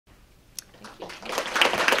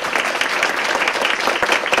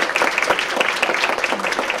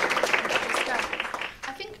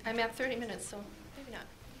at 30 minutes, so maybe not.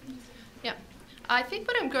 Yeah. I think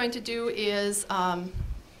what I'm going to do is, the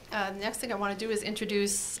next thing I want to do is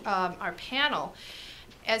introduce our panel.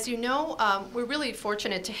 As you know, we're really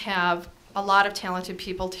fortunate to have a lot of talented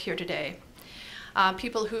people here today.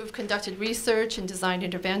 People who've conducted research and designed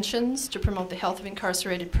interventions to promote the health of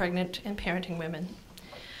incarcerated pregnant and parenting women.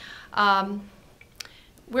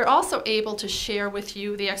 We're also able to share with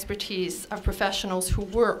you the expertise of professionals who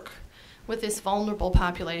work with this vulnerable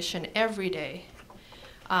population every day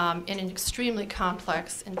in an extremely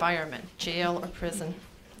complex environment, jail or prison.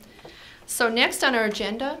 So next on our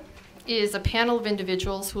agenda is a panel of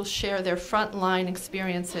individuals who will share their frontline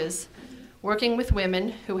experiences working with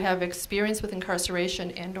women who have experience with incarceration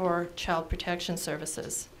and/or child protection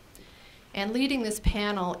services. And leading this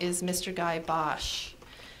panel is Mr. Guy Bosch.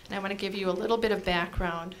 And I want to give you a little bit of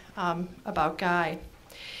background about Guy.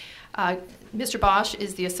 Mr. Bosch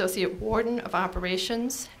is the Associate Warden of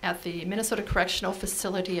Operations at the Minnesota Correctional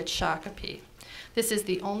Facility at Shakopee. This is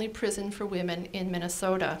the only prison for women in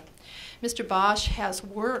Minnesota. Mr. Bosch has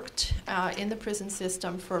worked in the prison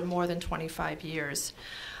system for more than 25 years.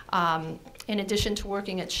 In addition to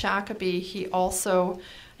working at Shakopee, he also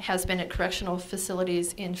has been at correctional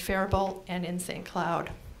facilities in Faribault and in St.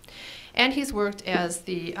 Cloud. And he's worked as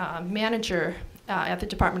the manager at the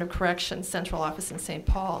Department of Corrections Central Office in St.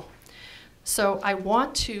 Paul. So I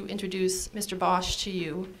want to introduce Mr. Bosch to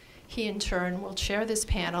you. He, in turn, will chair this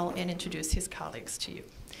panel and introduce his colleagues to you.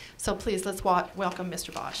 So please, let's welcome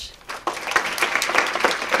Mr. Bosch.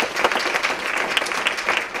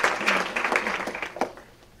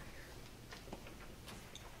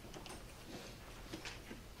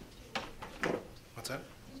 What's that?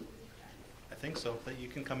 I think so. That you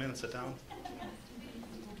can come in and sit down.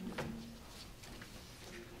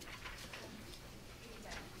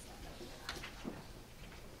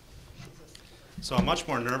 So I'm much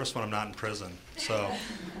more nervous when I'm not in prison. So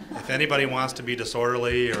if anybody wants to be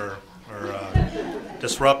disorderly or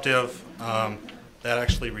disruptive, that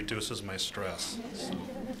actually reduces my stress. So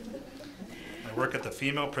I work at the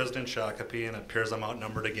female prison in Shakopee, and it appears I'm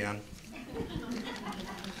outnumbered again.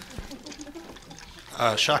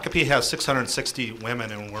 Shakopee has 660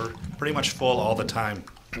 women, and we're pretty much full all the time.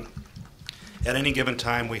 At any given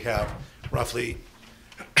time, we have roughly,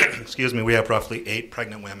 we have roughly 8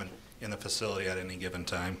 pregnant women in the facility at any given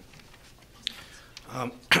time.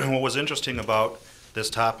 What was interesting about this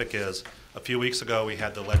topic is a few weeks ago we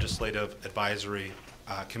had the Legislative Advisory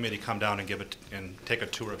Committee come down and take a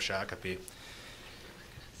tour of Shakopee.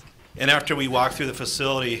 And after we walked through the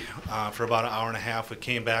facility for about an hour and a half, we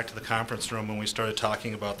came back to the conference room and we started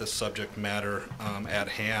talking about this subject matter at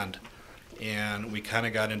hand. And we kind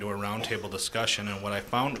of got into a roundtable discussion. And what I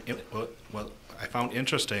found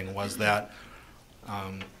interesting was that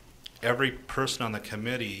every person on the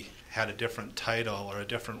committee had a different title or a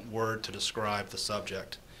different word to describe the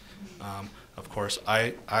subject. Of course,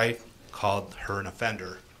 I called her an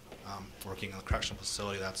offender. Working in the correctional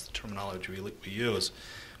facility, that's the terminology we use.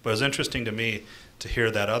 But it was interesting to me to hear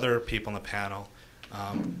that other people in the panel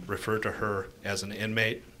referred to her as an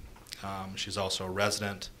inmate. She's also a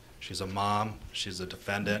resident. She's a mom. She's a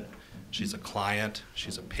defendant. She's a client.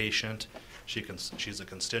 She's a patient. She's a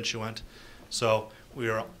constituent. So we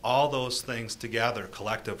are all those things together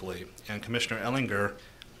collectively. And Commissioner Ellinger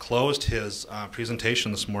closed his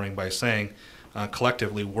presentation this morning by saying,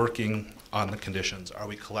 collectively working on the conditions. Are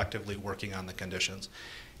we collectively working on the conditions?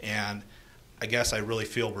 And I guess I really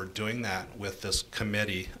feel we're doing that with this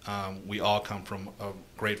committee. We all come from a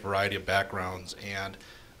great variety of backgrounds, and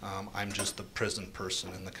I'm just the prison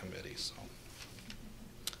person in the committee.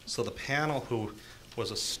 So the panel who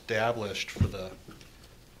was established for the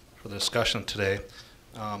discussion today,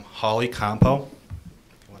 Holly Compo.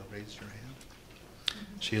 You want to raise your hand?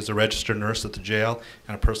 She is a registered nurse at the jail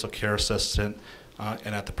and a personal care assistant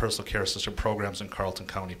and at the personal care assistant programs in Carleton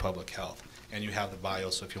County Public Health. And you have the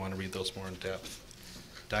bios, so if you want to read those more in depth.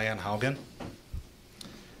 Diane Haugen.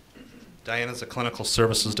 Diane is a clinical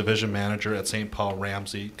services division manager at St. Paul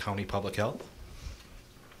Ramsey County Public Health.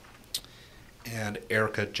 And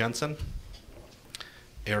Erika Jensen.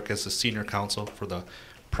 Erika is the senior counsel for the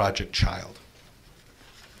Project Child.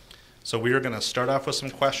 So we are going to start off with some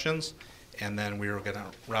questions, and then we are going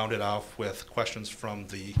to round it off with questions from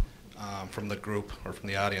the group or from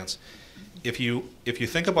the audience. If you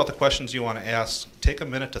think about the questions you want to ask, take a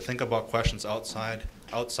minute to think about questions outside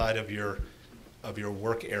of your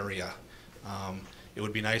work area. It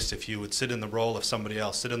would be nice if you would sit in the role of somebody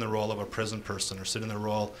else, sit in the role of a prison person, or sit in the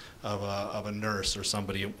role of a nurse or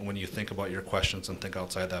somebody when you think about your questions and think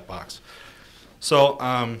outside that box.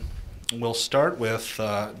 So we'll start with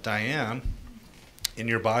Diane, In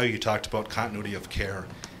your bio, you talked about continuity of care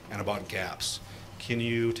and about gaps. Can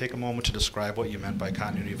you take a moment to describe what you meant by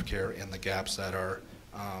continuity of care and the gaps that are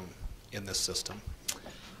in this system?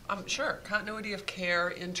 Sure. Continuity of care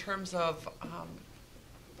in terms of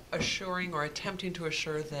assuring or attempting to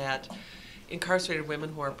assure that incarcerated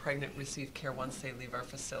women who are pregnant receive care once they leave our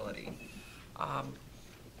facility.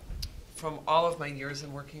 From all of my years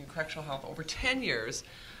in working in correctional health, over 10 years,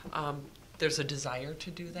 there's a desire to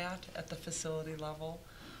do that at the facility level.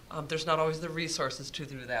 There's not always the resources to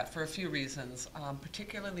do that for a few reasons,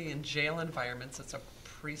 particularly in jail environments. It's a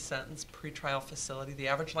pre-sentence, pre-trial facility. The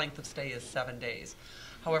average length of stay is 7 days.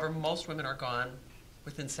 However, most women are gone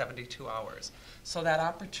within 72 hours. So that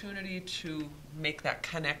opportunity to make that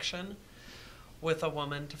connection with a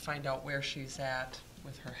woman to find out where she's at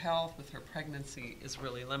with her health, with her pregnancy, is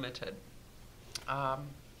really limited.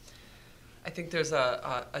 I think there's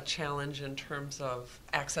a challenge in terms of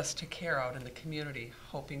access to care out in the community,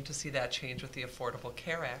 hoping to see that change with the Affordable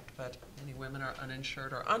Care Act, but many women are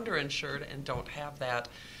uninsured or underinsured and don't have that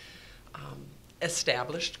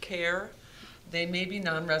established care. They may be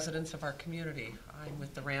non-residents of our community. I'm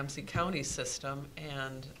with the Ramsey County system,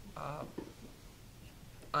 and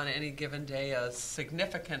on any given day, a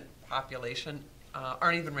significant population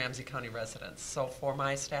aren't even Ramsey County residents. So for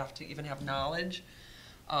my staff to even have knowledge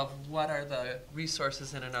of what are the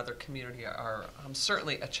resources in another community are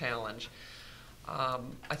certainly a challenge.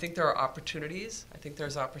 I think there are opportunities. I think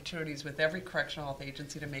there's opportunities with every correctional health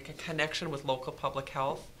agency to make a connection with local public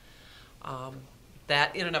health.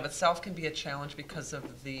 That in and of itself can be a challenge because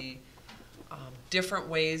of the different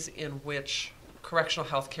ways in which correctional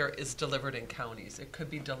health care is delivered in counties. It could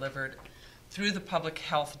be delivered through the public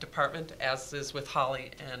health department, as is with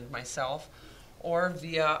Holly and myself, or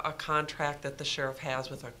via a contract that the sheriff has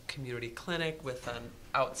with a community clinic, with an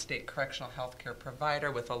outstate correctional health care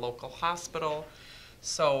provider, with a local hospital.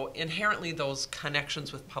 So inherently those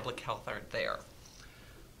connections with public health aren't there.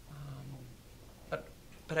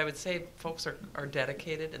 But I would say folks are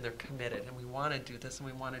dedicated and they're committed, and we want to do this, and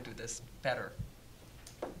we want to do this better.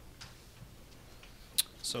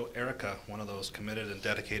 So Erika, one of those committed and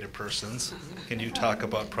dedicated persons, can you talk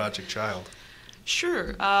about Project Child?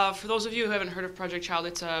 Sure. For those of you who haven't heard of Project Child,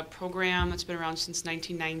 it's a program that's been around since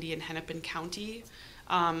 1990 in Hennepin County.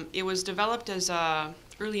 It was developed as an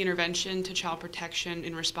early intervention to child protection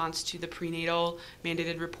in response to the prenatal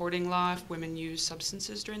mandated reporting law if women use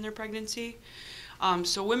substances during their pregnancy.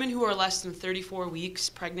 So women who are less than 34 weeks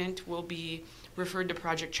pregnant will be referred to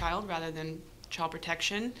Project Child rather than child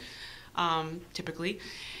protection, typically.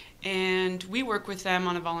 And we work with them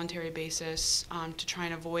on a voluntary basis to try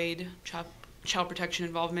and avoid child protection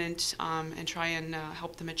involvement and try and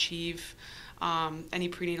help them achieve any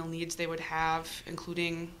prenatal needs they would have,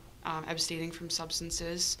 including abstaining from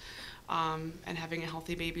substances and having a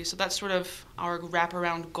healthy baby. So that's sort of our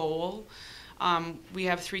wraparound goal. We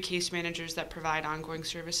have 3 case managers that provide ongoing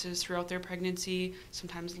services throughout their pregnancy,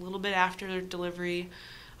 sometimes a little bit after their delivery,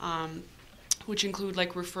 which include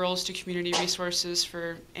like referrals to community resources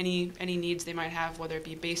for any needs they might have, whether it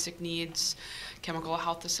be basic needs, chemical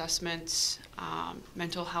health assessments,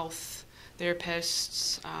 mental health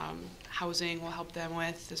therapists, housing will help them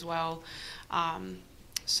with as well.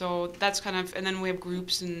 So that's kind of, and then we have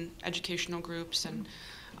groups and educational groups and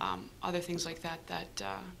other things like that that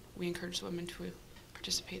we encourage women to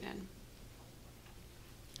participate in.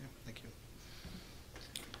 Yeah, thank you.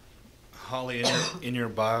 Holly, in your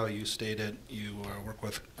bio, you stated you work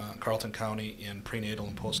with Carleton County in prenatal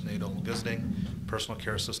and postnatal visiting, personal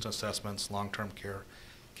care assistant assessments, long-term care,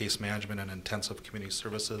 case management and intensive community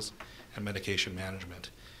services, and medication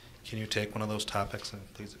management. Can you take one of those topics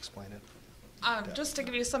and please explain it? Just to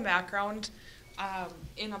give you some background,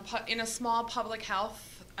 in a small public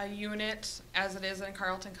health unit, as it is in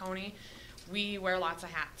Carleton County, we wear lots of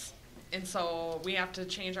hats. And so we have to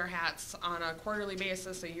change our hats on a quarterly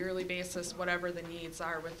basis, a yearly basis, whatever the needs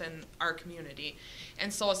are within our community.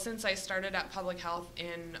 And so since I started at public health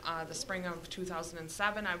in the spring of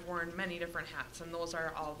 2007, I've worn many different hats, and those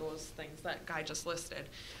are all those things that Guy just listed.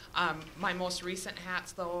 My most recent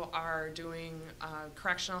hats, though, are doing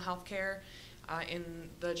correctional health care in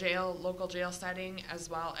the jail, local jail setting, as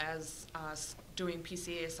well as doing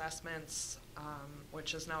PCA assessments,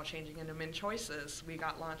 which is now changing into Min Choices. We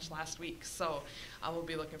got launched last week, so I will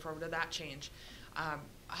be looking forward to that change.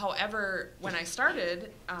 However, when I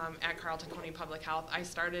started at Carleton County Public Health, I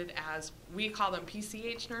started as, we call them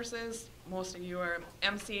PCH nurses. Most of you are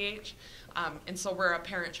MCH, and so we're a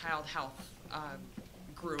parent-child health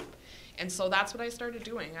group. And so that's what I started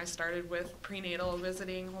doing. I started with prenatal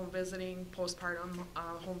visiting, home visiting, postpartum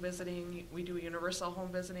home visiting. We do universal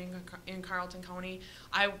home visiting in Carleton County.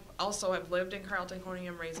 I also have lived in Carleton County.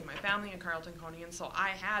 I'm raising my family in Carleton County, and so I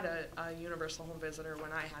had a universal home visitor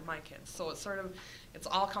when I had my kids. So it's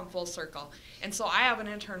all come full circle. And so I have an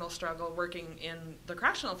internal struggle working in the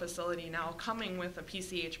correctional facility now, coming with a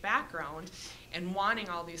PCH background and wanting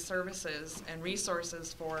all these services and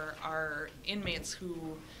resources for our inmates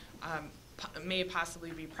who may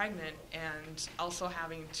possibly be pregnant, and also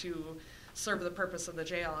having to serve the purpose of the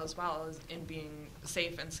jail as well as in being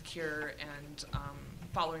safe and secure and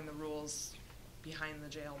following the rules behind the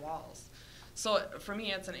jail walls. So for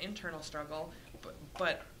me, it's an internal struggle,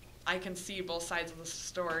 but I can see both sides of the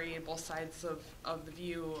story, both sides of the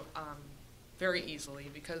view very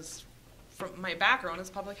easily, because from my background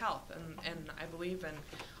is public health, and I believe in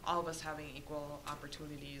all of us having equal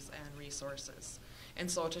opportunities and resources. And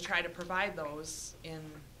so to try to provide those in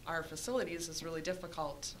our facilities is really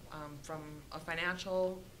difficult from a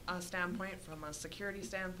financial standpoint, from a security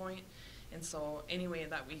standpoint. And so any way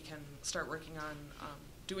that we can start working on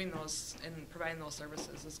doing those and providing those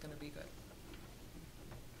services is going to be good.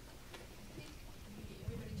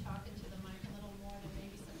 Everybody talk into the mic a little more. There may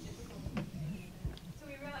be some difficulty. So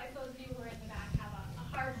we realize those of you who are in the back have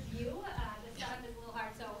a hard view. The setup is a little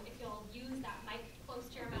hard, so if you'll use that mic close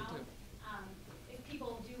to your mouth. If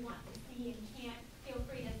people do want to see and can't, feel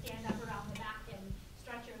free to stand up around the back and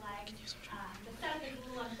stretch your legs. The setup is a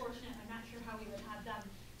little unfortunate. I'm not sure how we would have them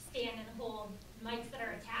stand and hold mics that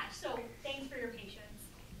are attached, so thanks for your patience.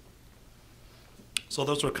 So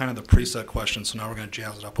those were kind of the preset questions, so now we're going to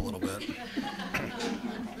jazz it up a little bit.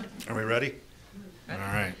 Are we ready? All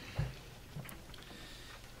right.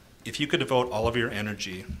 If you could devote all of your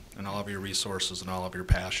energy and all of your resources and all of your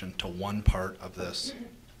passion to one part of this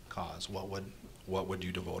cause, what would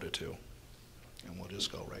you devote it to? And we'll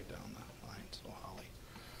just go right down the line. So Holly.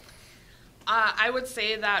 I would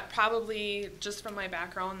say that probably, just from my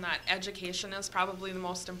background, that education is probably the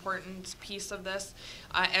most important piece of this.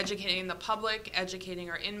 Educating the public, educating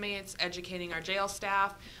our inmates, educating our jail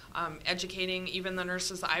staff, educating even the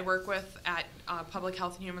nurses I work with at Public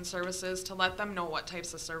Health and Human Services to let them know what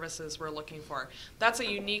types of services we're looking for. That's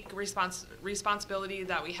a unique responsibility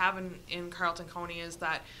that we have in Carleton County, is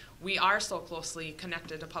that we are so closely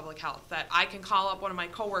connected to public health that I can call up one of my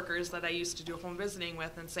coworkers that I used to do home visiting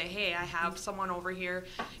with and say, hey, I have someone over here.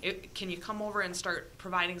 Can you come over and start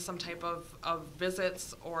providing some type of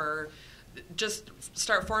visits, or just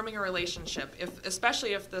start forming a relationship,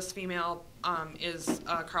 especially if this female is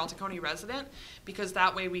a Carleton County resident, because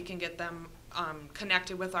that way we can get them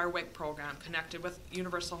connected with our WIC program, connected with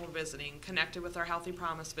universal home visiting, connected with our Healthy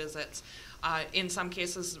Promise visits. In some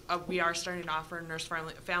cases, we are starting to offer nurse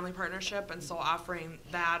family partnership, and so offering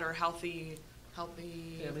that, or Healthy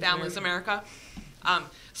Families America.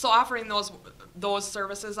 So offering those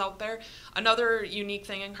services out there. Another unique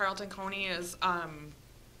thing in Carleton County is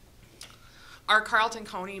our Carleton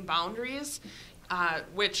County boundaries,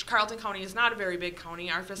 which Carleton County is not a very big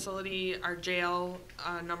county. Our facility, our jail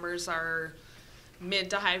numbers are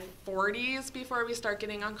mid to high 40s before we start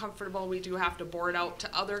getting uncomfortable. We do have to board out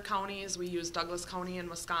to other counties. We use Douglas County in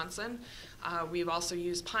Wisconsin. We've also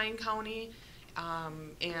used Pine County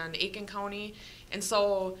and Aiken County. And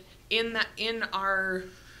so in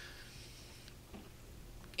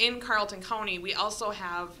Carleton County, we also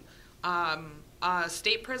have a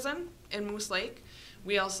state prison in Moose Lake.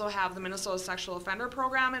 We also have the Minnesota Sexual Offender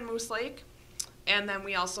Program in Moose Lake. And then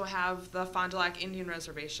we also have the Fond du Lac Indian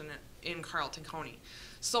Reservation in Carleton County.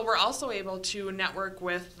 So we're also able to network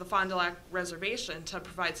with the Fond du Lac Reservation to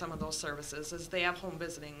provide some of those services, as they have home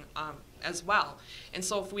visiting as well. And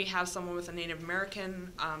so if we have someone with a Native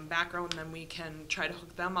American background, then we can try to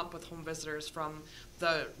hook them up with home visitors from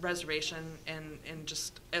the reservation, and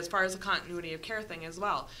just as far as the continuity of care thing as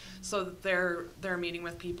well. So that they're meeting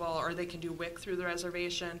with people, or they can do WIC through the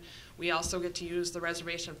reservation. We also get to use the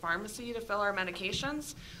reservation pharmacy to fill our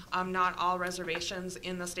medications. Not all reservations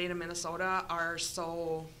in the state of Minnesota are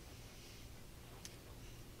so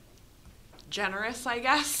generous, I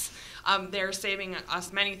guess. They're saving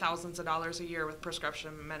us many thousands of dollars a year with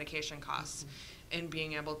prescription medication costs in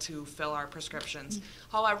being able to fill our prescriptions.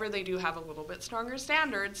 However, they do have a little bit stronger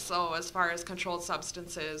standards, so as far as controlled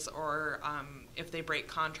substances, or if they break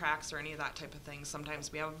contracts or any of that type of thing,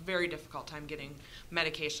 sometimes we have a very difficult time getting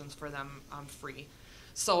medications for them free.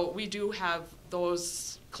 So we do have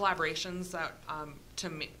those collaborations that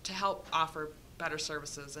to help offer better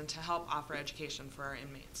services and to help offer education for our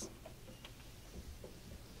inmates.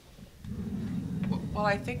 Well,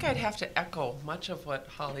 I think I'd have to echo much of what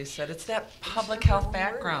Holly said. It's that public health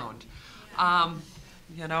background.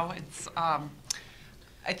 You know, it's,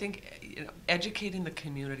 I think, you know, educating the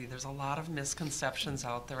community, there's a lot of misconceptions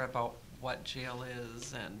out there about what jail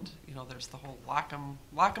is, and, you know, there's the whole lock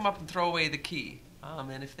them up and throw away the key.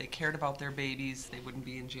 And if they cared about their babies, they wouldn't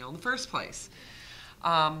be in jail in the first place.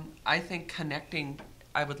 I think connecting,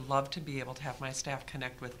 I would love to be able to have my staff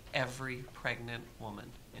connect with every pregnant woman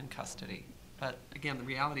in custody. But again, the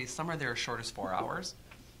reality is some are there as short as 4 hours.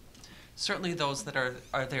 Certainly those that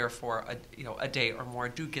are there for a day or more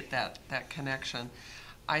do get that connection.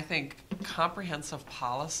 I think comprehensive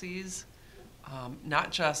policies,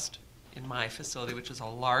 not just in my facility, which is a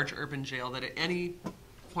large urban jail, that at any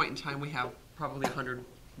point in time we have probably 100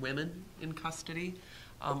 women in custody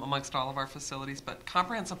amongst all of our facilities, but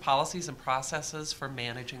comprehensive policies and processes for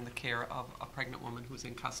managing the care of a pregnant woman who's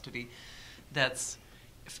in custody that's,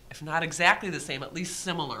 if not exactly the same, at least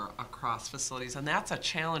similar across facilities. And that's a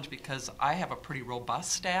challenge because I have a pretty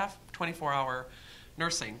robust staff, 24-hour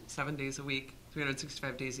nursing, 7 days a week,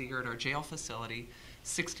 365 days a year at our jail facility,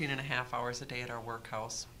 16 and a half hours a day at our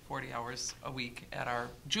workhouse, 40 hours a week at our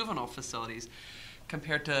juvenile facilities,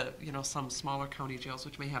 compared to, you know, some smaller county jails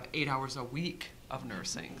which may have 8 hours a week of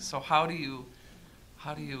nursing. So how do you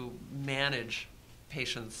manage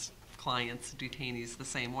patients, clients, detainees the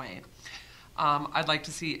same way? I'd like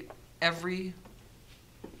to see every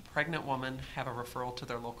pregnant woman have a referral to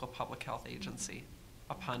their local public health agency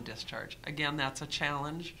upon discharge. Again, that's a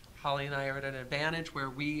challenge. Holly and I are at an advantage where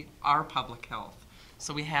we are public health.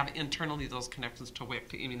 So we have internally those connections to WIC,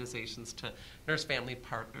 to immunizations, to nurse-family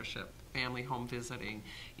partnership, family home visiting,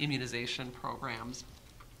 immunization programs,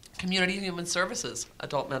 community human services,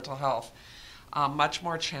 adult mental health. Much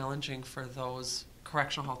more challenging for those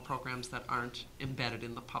correctional health programs that aren't embedded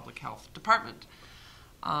in the public health department.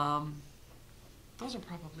 Those are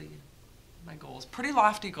probably my goals. Pretty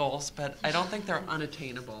lofty goals, but I don't think they're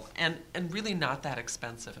unattainable, and really not that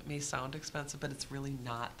expensive. It may sound expensive, but it's really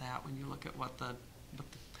not that when you look at what the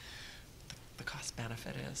cost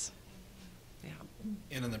benefit is. Yeah.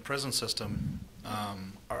 And in the prison system,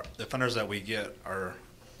 the offenders that we get are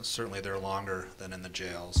certainly they're longer than in the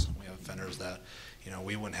jails. We have offenders that, you know,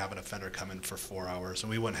 we wouldn't have an offender come in for 4 hours,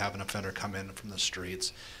 and we wouldn't have an offender come in from the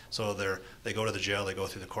streets. So they go to the jail, they go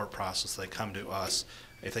through the court process, they come to us.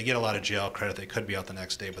 If they get a lot of jail credit, they could be out the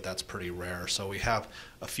next day, but that's pretty rare. So we have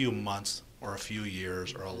a few months or a few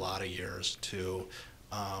years or a lot of years to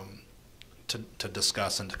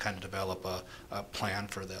discuss and to kind of develop a plan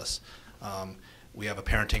for this. We have a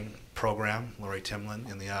parenting program. Lori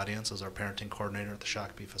Timlin in the audience is our parenting coordinator at the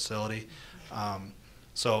Shakopee facility.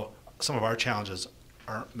 So some of our challenges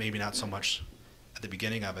are maybe not so much at the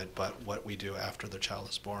beginning of it, but what we do after the child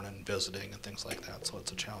is born and visiting and things like that. So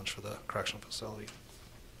it's a challenge for the correctional facility.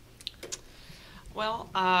 Well,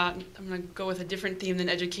 I'm going to go with a different theme than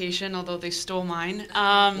education, although they stole mine.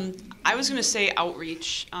 I was going to say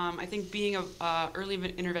outreach. I think being a early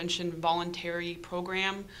intervention voluntary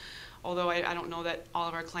program, although I don't know that all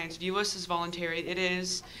of our clients view us as voluntary, it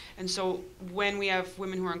is. And so when we have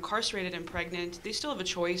women who are incarcerated and pregnant, they still have a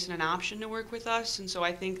choice and an option to work with us. And so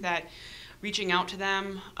I think that reaching out to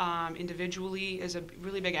them individually is a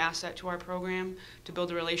really big asset to our program, to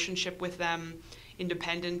build a relationship with them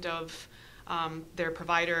independent of their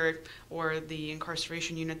provider or the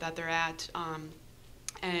incarceration unit that they're at,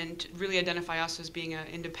 and really identify us as being an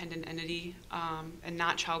independent entity and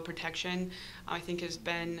not child protection, I think has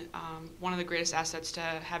been one of the greatest assets to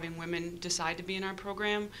having women decide to be in our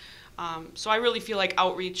program. So I really feel like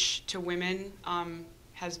outreach to women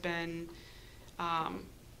has been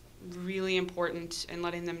really important in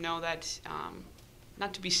letting them know that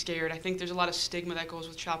not to be scared. I think there's a lot of stigma that goes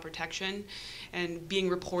with child protection and being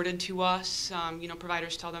reported to us. You know,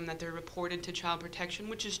 providers tell them that they're reported to child protection,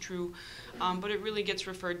 which is true, but it really gets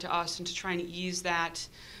referred to us, and to try and ease that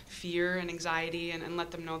fear and anxiety and let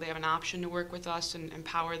them know they have an option to work with us and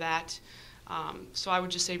empower that. So I would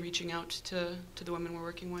just say reaching out to the women we're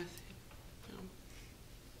working with. You know.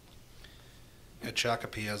 At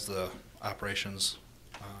Shakopee, as the operations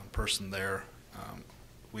person there,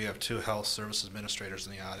 we have two health service administrators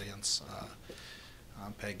in the audience,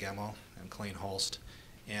 Peg Gemmel and Colleen Holst.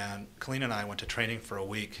 And Colleen and I went to training for a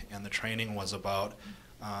week, and the training was about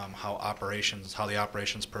how the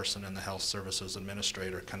operations person and the health services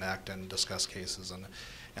administrator connect and discuss cases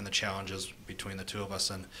and the challenges between the two of us.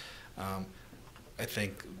 And I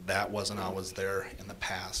think that wasn't always there in the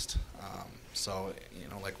past. So, you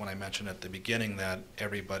know, like when I mentioned at the beginning that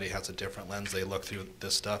everybody has a different lens they look through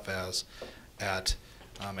this stuff as, at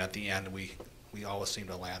the end we always seem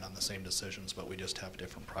to land on the same decisions, but we just have a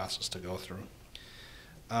different process to go through.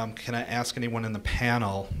 Can I ask anyone in the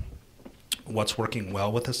panel what's working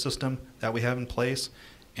well with the system that we have in place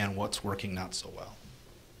and what's working not so well.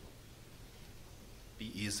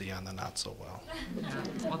 Be easy on the not so well. Yeah.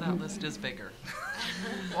 Well, that list is bigger.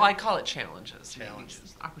 Well, I call it challenges.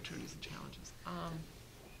 Challenges. Opportunities and challenges.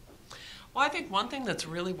 Well, I think one thing that's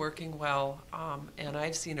really working well, and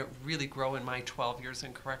I've seen it really grow in my 12 years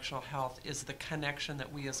in correctional health, is the connection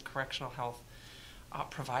that we as correctional health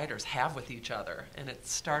providers have with each other. And it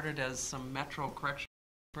started as some metro correctional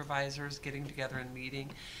supervisors getting together and meeting,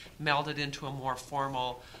 melded into a more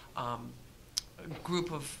formal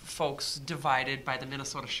group of folks divided by the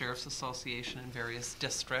Minnesota Sheriff's Association in various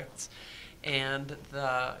districts, and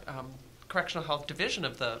the Correctional Health Division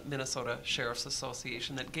of the Minnesota Sheriff's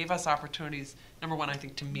Association that gave us opportunities, number one, I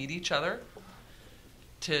think, to meet each other,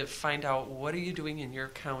 to find out what are you doing in your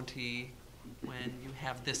county when you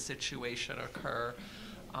have this situation occur.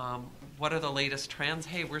 What are the latest trends?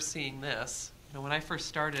 Hey, we're seeing this. You know, when I first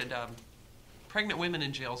started, pregnant women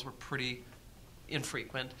in jails were pretty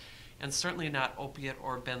infrequent, and certainly not opiate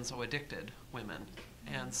or benzo addicted women.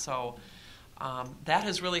 And so that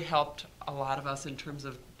has really helped a lot of us in terms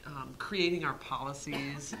of creating our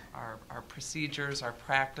policies, our procedures, our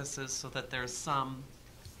practices, so that there's some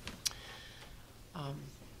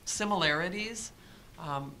similarities.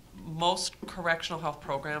 Most correctional health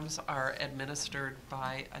programs are administered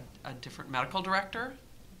by a different medical director,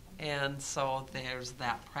 and so there's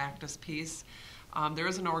that practice piece. There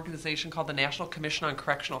is an organization called the National Commission on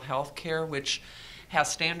Correctional Health Care, which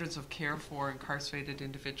has standards of care for incarcerated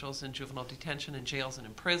individuals in juvenile detention in jails and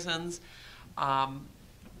in prisons.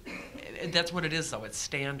 That's what it is, though. It's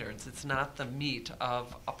standards. It's not the meat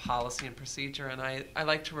of a policy and procedure. And I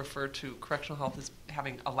like to refer to correctional health as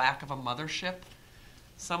having a lack of a mothership,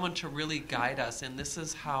 someone to really guide us in this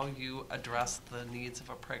is how you address the needs of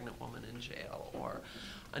a pregnant woman in jail or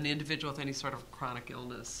an individual with any sort of chronic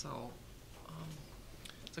illness. So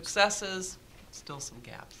successes, still some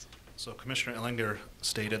gaps. So Commissioner Ellinger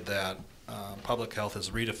stated that public health is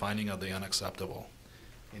redefining of the unacceptable.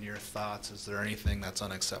 In your thoughts, is there anything that's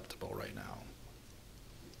unacceptable right now?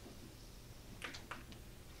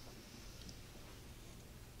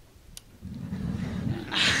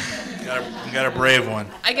 You got a brave one.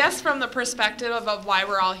 I guess from the perspective of why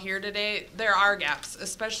we're all here today, there are gaps,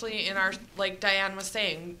 especially in our, like Diane was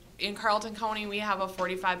saying, in Carleton County we have a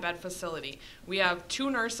 45-bed facility. We have 2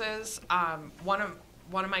 nurses. One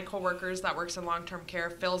of my coworkers that works in long-term care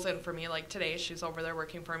fills in for me, like today. She's over there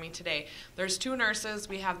working for me today. There's 2 nurses.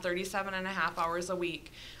 We have 37 and a half hours a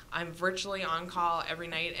week. I'm virtually on call every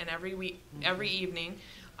night and every week, every evening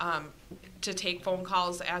to take phone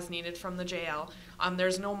calls as needed from the jail.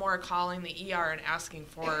 There's no more calling the ER and asking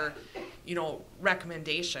for,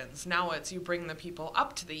 recommendations. Now it's you bring the people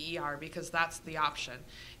up to the ER because that's the option.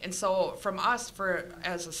 And so from us,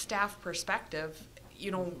 as a staff perspective,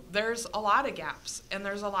 there's a lot of gaps, and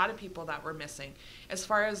there's a lot of people that we're missing. As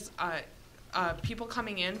far as people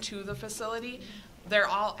coming into the facility, they're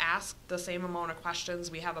all asked the same amount of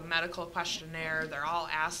questions. We have a medical questionnaire. They're all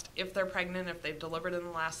asked if they're pregnant, if they've delivered in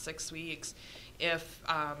the last 6 weeks, if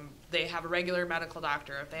they have a regular medical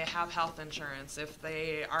doctor, if they have health insurance, if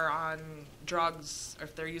they are on drugs, or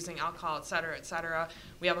if they're using alcohol, et cetera, et cetera.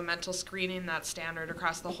 We have a mental screening that's standard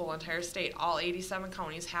across the whole entire state. All 87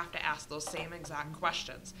 counties have to ask those same exact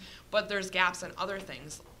questions. But there's gaps in other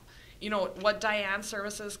things. What Diane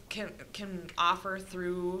services can offer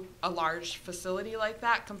through a large facility like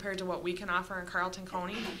that compared to what we can offer in Carleton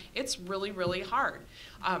County, it's really, really hard.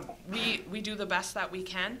 We do the best that we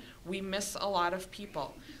can. We miss a lot of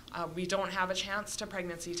people. We don't have a chance to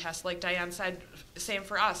pregnancy test. Like Diane said, same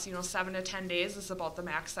for us, 7 to 10 days is about the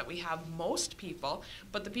max that we have most people,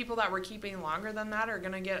 but the people that we're keeping longer than that are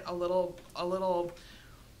gonna get a little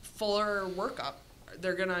fuller workup.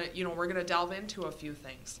 They're gonna, we're gonna delve into a few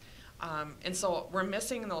things. And so we're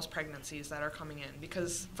missing those pregnancies that are coming in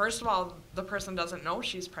because, first of all, the person doesn't know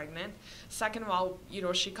she's pregnant. Second of all,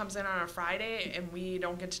 she comes in on a Friday and we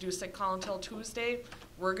don't get to do sick call until Tuesday.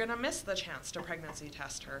 We're going to miss the chance to pregnancy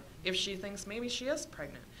test her if she thinks maybe she is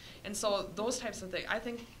pregnant. And so those types of things, I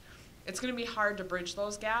think it's going to be hard to bridge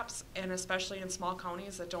those gaps, and especially in small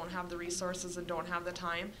counties that don't have the resources and don't have the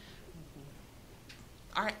time.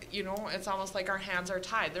 It's almost like our hands are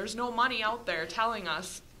tied. There's no money out there telling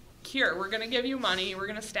us, here, we're going to give you money, we're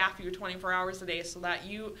going to staff you 24 hours a day so that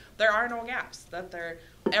there are no gaps, that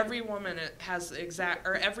every woman has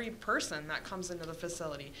every person that comes into the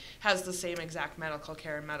facility has the same exact medical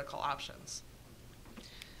care and medical options.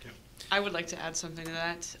 I would like to add something to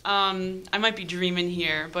that. I might be dreaming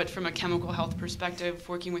here, but from a chemical health perspective,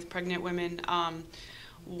 working with pregnant women,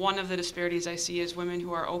 one of the disparities I see is women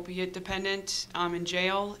who are opiate dependent in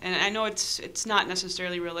jail. And I know it's not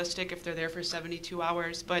necessarily realistic if they're there for 72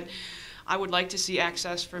 hours, but I would like to see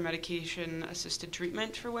access for medication-assisted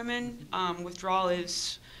treatment for women. Withdrawal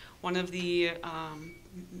is one of the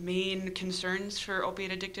main concerns for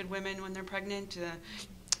opiate-addicted women when they're pregnant.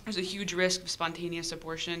 There's a huge risk of spontaneous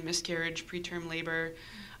abortion, miscarriage, preterm labor.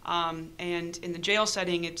 And in the jail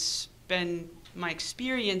setting, it's been my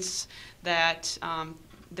experience that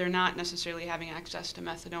they're not necessarily having access to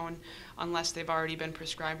methadone unless they've already been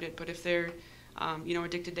prescribed it. But if they're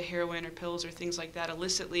addicted to heroin or pills or things like that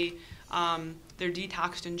illicitly, they're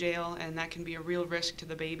detoxed in jail, and that can be a real risk to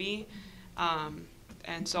the baby.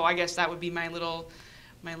 And so I guess that would be my little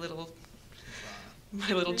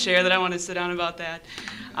chair that I want to sit on about that.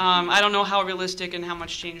 I don't know how realistic and how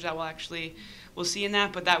much change that we'll see in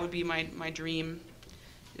that, but that would be my dream,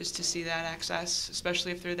 is to see that access,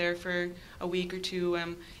 especially if they're there for a week or two.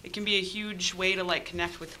 It can be a huge way to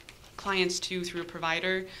connect with clients too through a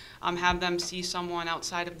provider, have them see someone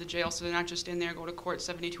outside of the jail so they're not just in there, go to court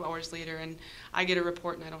 72 hours later and I get a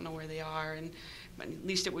report and I don't know where they are. But at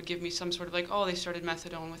least it would give me some sort of oh, they started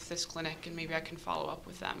methadone with this clinic and maybe I can follow up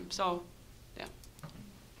with them. So, yeah.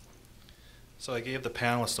 So I gave the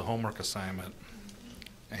panelists a homework assignment.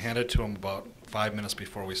 I handed it to them about 5 minutes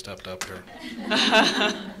before we stepped up here.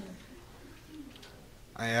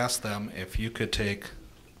 I asked them if you could take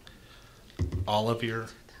all of your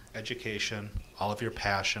education, all of your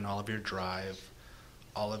passion, all of your drive,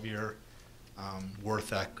 all of your work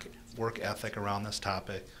ethic around this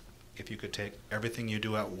topic, if you could take everything you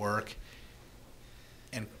do at work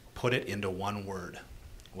and put it into one word,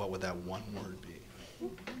 what would that one word be?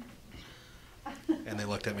 And they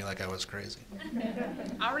looked at me like I was crazy.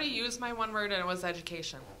 I already used my one word, and it was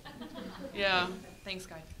education. Yeah. Thanks,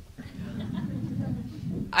 guys.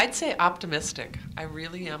 I'd say optimistic. I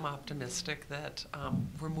really am optimistic that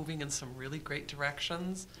we're moving in some really great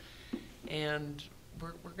directions, and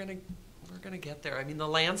we're gonna get there. I mean, the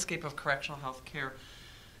landscape of correctional health care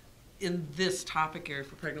in this topic area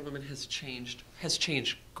for pregnant women has changed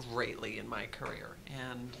greatly in my career,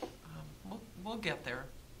 and we'll get there.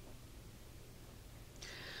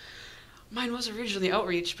 Mine was originally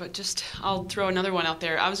outreach, but I'll throw another one out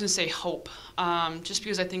there. I was going to say hope, just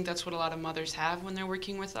because I think that's what a lot of mothers have when they're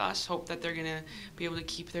working with us. Hope that they're going to be able to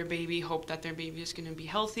keep their baby, hope that their baby is going to be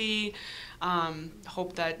healthy,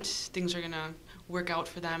 hope that things are going to work out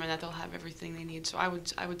for them and that they'll have everything they need. So I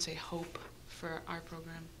would say hope for our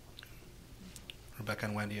program. Rebecca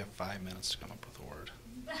and Wendy have 5 minutes to come up with a word.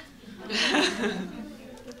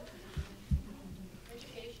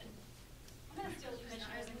 Education. I'm going to steal yours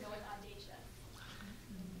and go with audacious.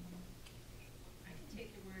 I can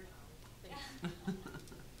take your word out.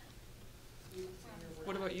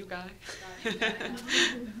 What about you, Guy?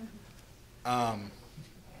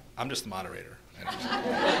 I'm just the moderator.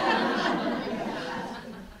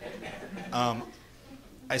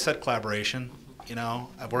 I said collaboration.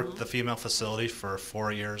 I've worked at the female facility for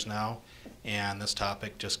 4 years now, and this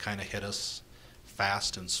topic just kind of hit us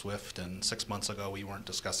fast and swift, and 6 months ago we weren't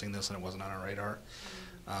discussing this and it wasn't on our radar.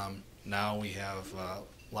 Now we have a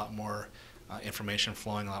lot more information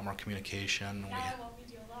flowing, a lot more communication. Now I won't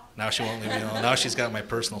leave you alone. Now she won't leave me alone. Now she's got my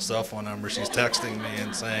personal cell phone number. She's texting me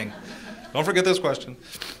and saying, don't forget this question.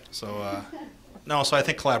 So, so I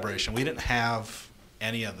think collaboration. We didn't have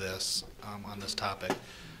any of this on this topic.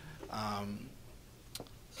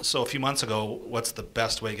 So a few months ago, what's the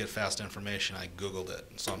best way to get fast information? I Googled it.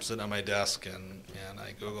 So I'm sitting at my desk and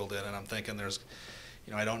I Googled it, and I'm thinking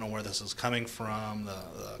I don't know where this is coming from,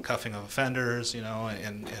 the cuffing of offenders,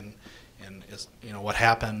 and is, what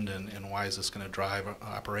happened and why is this going to drive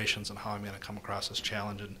operations and how I'm going to come across this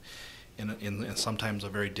challenge in sometimes a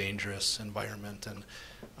very dangerous environment. And,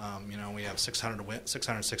 we have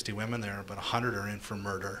 660 women there, but 100 are in for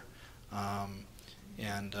murder.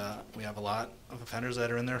 And we have a lot of offenders that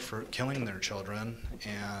are in there for killing their children,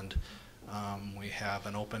 and we have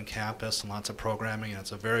an open campus and lots of programming, and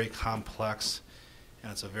it's a very complex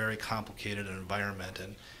and it's a very complicated environment,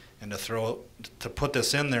 and to put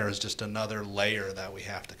this in there is just another layer that we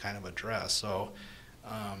have to kind of address. So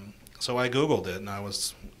I Googled it, and I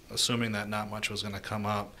was assuming that not much was going to come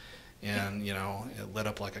up, and it lit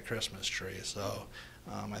up like a Christmas tree. So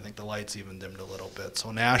I think the lights even dimmed a little bit.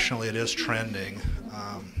 So nationally, it is trending.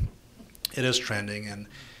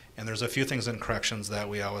 And there's a few things in corrections that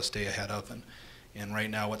we always stay ahead of. And right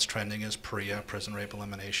now, what's trending is PREA, Prison Rape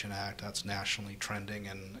Elimination Act. That's nationally trending,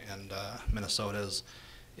 and Minnesota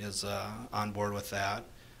is on board with that.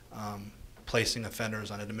 placing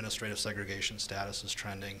offenders on administrative segregation status is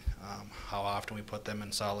trending, how often we put them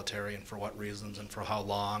in solitary and for what reasons and for how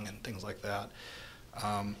long and things like that.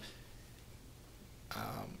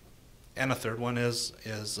 And a third one is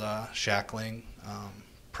shackling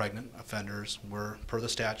pregnant offenders. We're, per the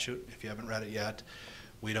statute, if you haven't read it yet,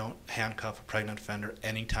 we don't handcuff a pregnant offender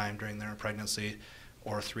anytime during their pregnancy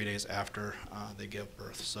or 3 days after they give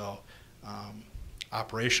birth. So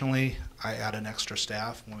operationally, I add an extra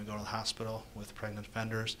staff when we go to the hospital with pregnant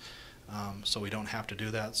offenders, so we don't have to do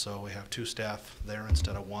that. So we have 2 staff there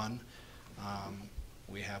instead of 1.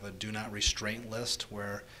 We have a do not restrain list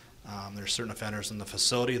where there's certain offenders in the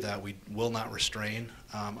facility that we will not restrain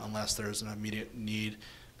unless there's an immediate need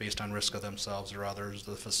based on risk of themselves or others,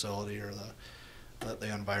 the facility or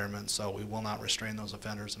the environment. So we will not restrain those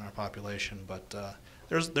offenders in our population, but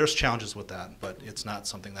there's challenges with that, but it's not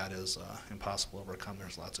something that is impossible to overcome.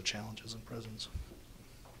 There's lots of challenges in prisons.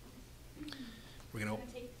 We're gonna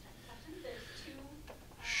take questions. There's 2.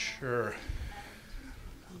 Sure.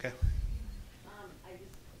 Okay. I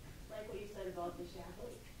just like what you said about the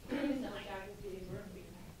shackles. No shackles getting birth.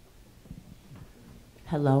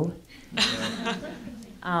 Hello.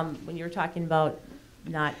 When you were talking about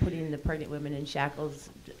not putting the pregnant women in shackles,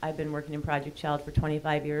 I've been working in Project Child for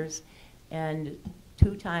 25 years, and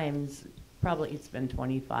 2 times, probably it's been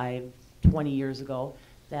 20 years ago,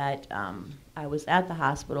 that I was at the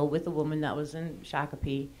hospital with a woman that was in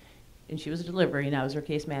Shakopee, and she was delivering, and I was her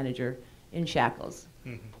case manager, in shackles,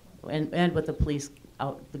 and with the police,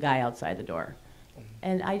 the guy outside the door.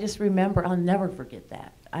 And I just remember, I'll never forget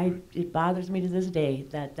that. It bothers me to this day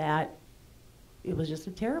that it was just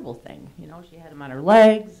a terrible thing. You know, she had him on her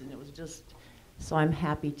legs, and it was just, so I'm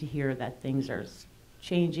happy to hear that things are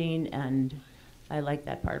changing, and I like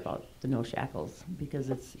that part about the no shackles, because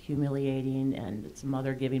it's humiliating, and it's a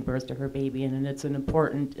mother giving birth to her baby, and it's an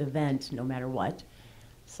important event no matter what.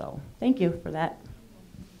 So thank you for that.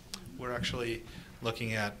 We're actually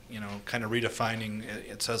looking at, kind of redefining,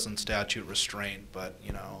 it says in statute restraint, but,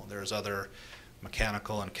 there's other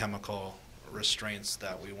mechanical and chemical restraints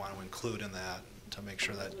that we want to include in that to make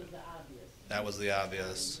sure that that was the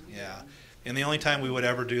obvious, yeah. And the only time we would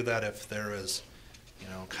ever do that if there is,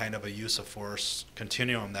 kind of a use of force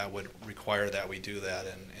continuum that would require that we do that,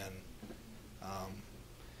 and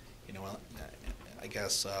I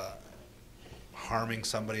guess harming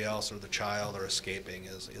somebody else or the child or escaping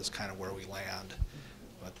is kind of where we land.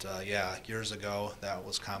 But yeah, years ago that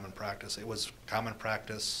was common practice. It was common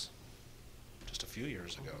practice just a few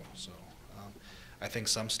years ago. So I think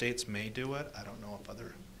some states may do it. I don't know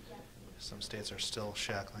if some states are still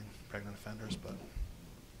shackling pregnant offenders, but.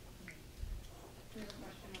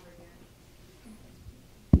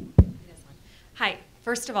 Hi.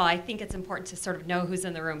 First of all, I think it's important to sort of know who's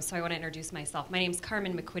in the room, so I want to introduce myself. My name's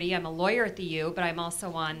Carmen McQuitty. I'm a lawyer at the U, but I'm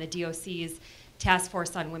also on the DOC's Task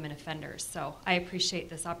Force on Women Offenders, so I appreciate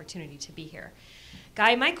this opportunity to be here.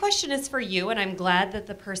 Guy, my question is for you, and I'm glad that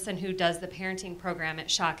the person who does the parenting program at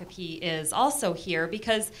Shakopee is also here,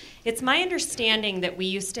 because it's my understanding that we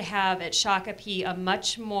used to have at Shakopee a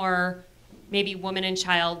much more maybe woman and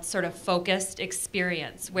child sort of focused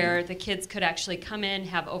experience where the kids could actually come in,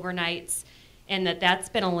 have overnights, and that's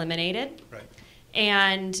been eliminated. Right.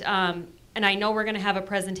 And I know we're going to have a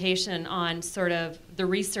presentation on sort of the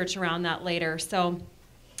research around that later. So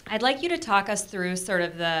I'd like you to talk us through sort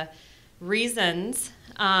of the reasons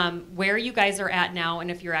where you guys are at now, and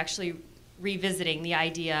if you're actually revisiting the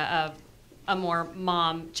idea of a more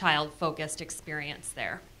mom-child focused experience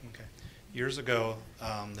there. Okay. Years ago,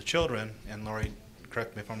 the children, and Lori,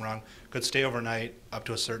 correct me if I'm wrong, could stay overnight up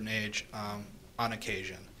to a certain age on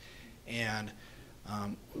occasion. And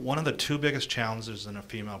one of the 2 biggest challenges in a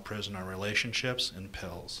female prison are relationships and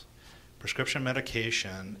pills. Prescription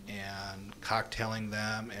medication and cocktailing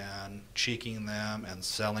them and cheeking them and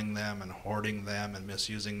selling them and hoarding them and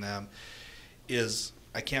misusing them is,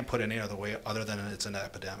 I can't put it any other way other than it's an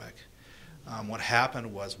epidemic. What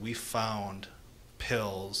happened was we found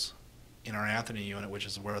pills in our Anthony unit, which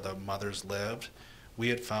is where the mothers lived. We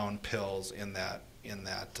had found pills in that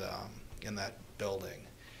building.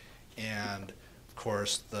 And of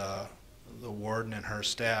course, the warden and her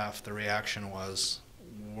staff, the reaction was,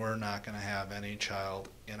 we're not going to have any child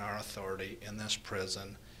in our authority in this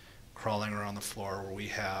prison crawling around the floor where we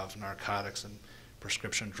have narcotics and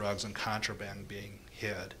prescription drugs and contraband being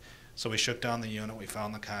hid. So we shook down the unit, we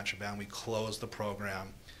found the contraband, we closed the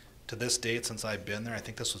program. To this date, since I've been there, I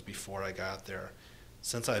think this was before I got there,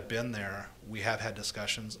 since I've been there, we have had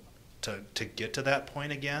discussions to get to that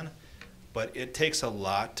point again. But it takes a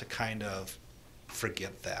lot to kind of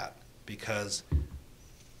forget that, because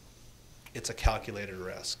it's a calculated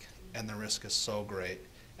risk. and the risk is so great.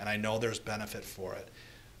 And I know there's benefit for it.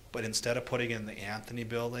 But instead of putting it in the Anthony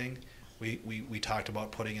building, we talked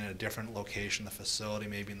about putting it in a different location, the facility,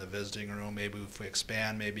 maybe in the visiting room, maybe if we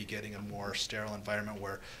expand, maybe getting a more sterile environment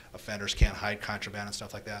where offenders can't hide contraband and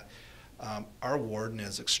stuff like that. Our warden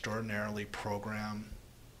is extraordinarily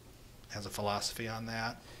has a philosophy on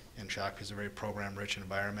that, and Shakopee is a very program-rich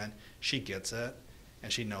environment. She gets it,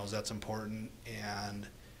 and she knows that's important, and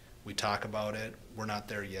we talk about it. We're not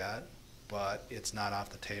there yet, but it's not off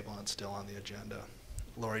the table, and it's still on the agenda.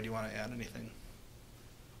 Lori, do you want to add anything?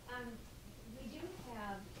 We do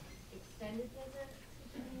have extended visits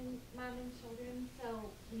between mom and children,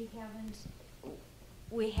 so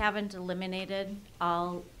we haven't eliminated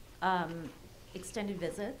all extended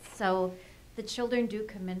visits. So the children do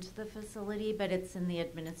come into the facility, but it's in the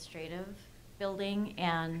administrative building,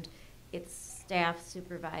 and it's staff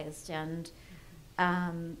supervised, and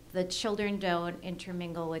the children don't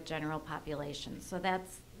intermingle with general population. So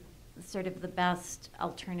that's sort of the best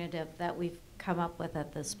alternative that we've come up with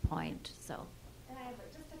at this point. So. And I have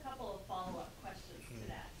just a couple of follow-up questions to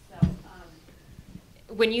that.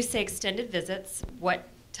 So, when you say extended visits, what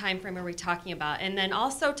time frame are we talking about? And then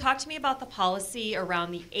also talk to me about the policy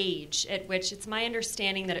around the age at which it's my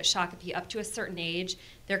understanding that at Shakopee up to a certain age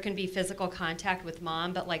there can be physical contact with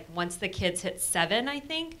mom, but like once the kids hit 7, I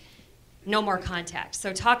think, no more contact.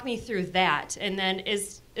 So talk me through that. And then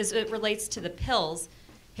as it relates to the pills,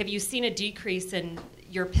 have you seen a decrease in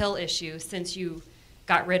your pill issue since you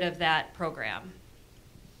got rid of that program?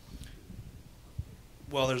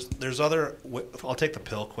 Well, there's other. I'll take the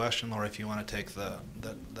pill question, Laura, if you want to take the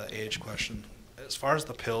age question. As far as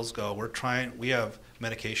the pills go, we have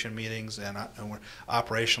medication meetings, and we're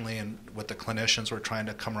operationally and with the clinicians, we're trying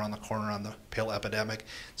to come around the corner on the pill epidemic.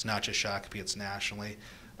 It's not just Shakopee, it's nationally.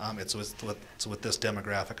 It's with this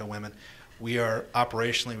demographic of women. We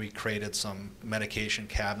we created some medication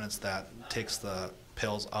cabinets that takes the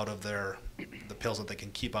pills out of the pills that they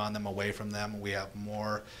can keep on them, away from them. We have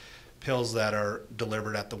more pills that are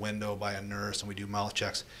delivered at the window by a nurse, and we do mouth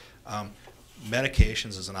checks.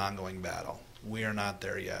 Medications is an ongoing battle. We are not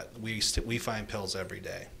there yet. We find pills every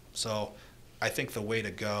day. So I think the way to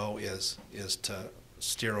go is to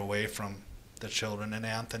steer away from the children in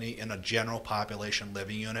Anthony in a general population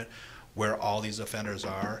living unit where all these offenders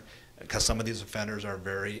are, because some of these offenders are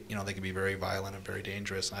very, they can be very violent and very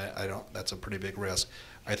dangerous. That's a pretty big risk.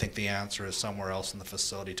 I think the answer is somewhere else in the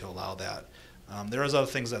facility to allow that. There is other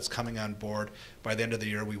things that's coming on board. By the end of the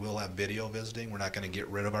year, we will have video visiting. We're not going to get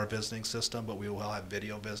rid of our visiting system, but we will have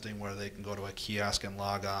video visiting where they can go to a kiosk and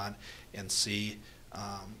log on and see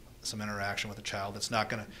some interaction with the child. It's not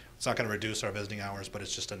going to reduce our visiting hours, but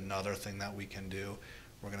it's just another thing that we can do.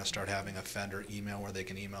 We're going to start having offender email where they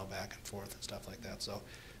can email back and forth and stuff like that. So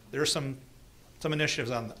there are some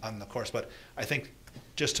initiatives on the course, but I think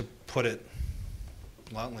just to put it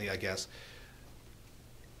bluntly, I guess,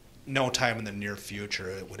 no time in the near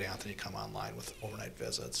future would Anthony come online with overnight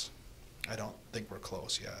visits. I don't think we're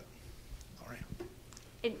close yet. All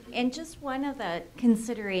right. And just one of the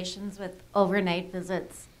considerations with overnight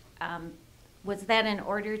visits was that in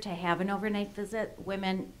order to have an overnight visit,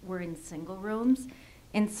 women were in single rooms.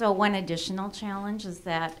 And so one additional challenge is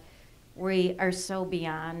that we are so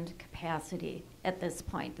beyond capacity at this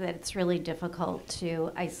point that it's really difficult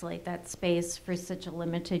to isolate that space for such a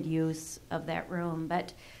limited use of that room.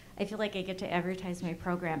 But I feel like I get to advertise my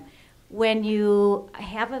program. When you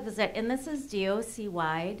have a visit, and this is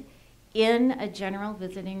DOC-wide, in a general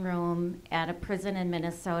visiting room at a prison in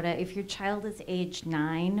Minnesota, if your child is age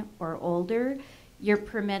 9 or older, you're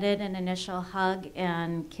permitted an initial hug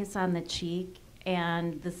and kiss on the cheek,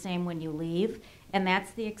 and the same when you leave. And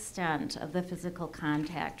that's the extent of the physical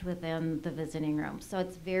contact within the visiting room. So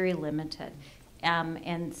it's very limited.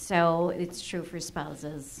 And so it's true for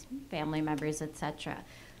spouses, family members, etc.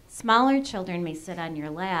 Smaller children may sit on your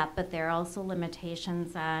lap, but there are also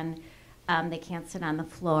limitations on they can't sit on the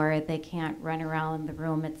floor, they can't run around the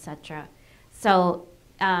room, etc. So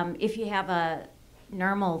if you have a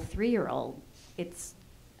normal 3-year-old, it's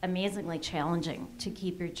amazingly challenging to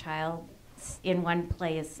keep your child in one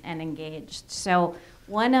place and engaged. So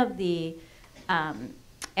one of the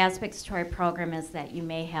aspects to our program is that you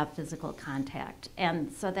may have physical contact.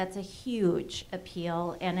 And so that's a huge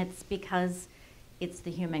appeal, and it's because it's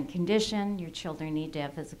the human condition. Your children need to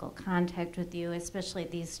have physical contact with you, especially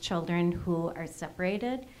these children who are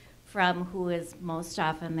separated from who is most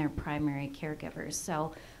often their primary caregivers.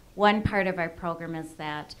 So one part of our program is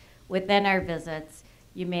that within our visits,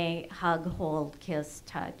 you may hug, hold, kiss,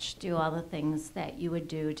 touch, do all the things that you would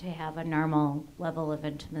do to have a normal level of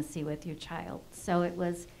intimacy with your child. So it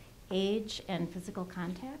was age and physical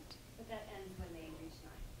contact.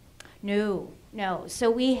 No. So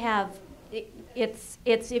we have, it's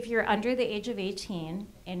if you're under the age of 18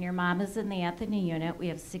 and your mom is in the Anthony unit, we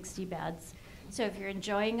have 60 beds. So if you're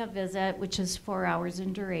enjoying a visit, which is 4 hours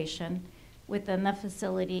in duration, within the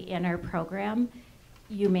facility in our program,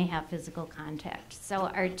 you may have physical contact. So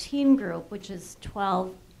our teen group, which is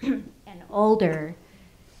 12 and older,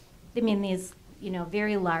 I mean, these,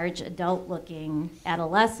 very large adult-looking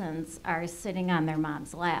adolescents are sitting on their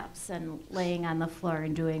mom's laps and laying on the floor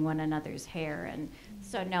and doing one another's hair. And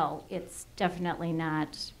so, no, it's definitely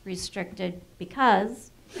not restricted because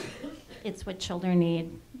it's what children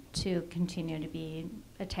need to continue to be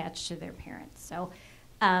attached to their parents. So,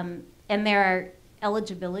 and there are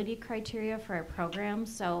eligibility criteria for our program.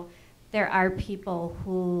 So there are people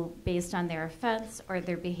who, based on their offense or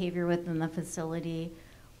their behavior within the facility,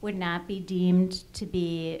 would not be deemed to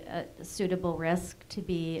be a suitable risk to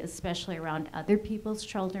be, especially around other people's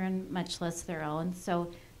children, much less their own.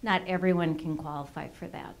 So not everyone can qualify for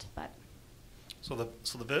that, but. So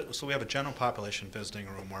we have a general population visiting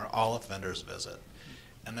room where all offenders visit,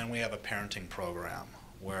 and then we have a parenting program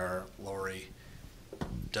where Lori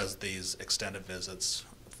does these extended visits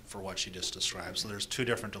for what she just described. So there's 2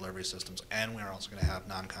 different delivery systems, and we're also going to have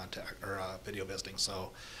non-contact or video visiting. So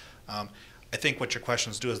I think what your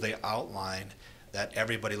questions do is they outline that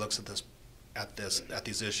everybody looks at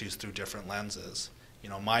these issues through different lenses.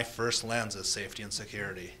 My first lens is safety and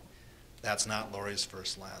security. That's not Lori's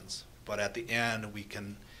first lens. But at the end, we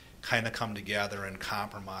can kind of come together and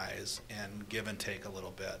compromise and give and take a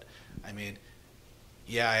little bit. I mean,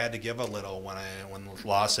 yeah, I had to give a little when the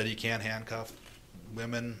law said you can't handcuff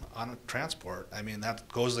women on transport. I mean, that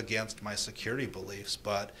goes against my security beliefs,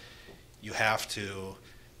 but you have to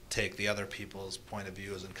take the other people's point of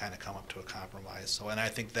views and kind of come up to a compromise. So, and I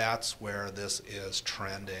think that's where this is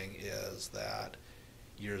trending, is that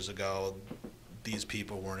years ago these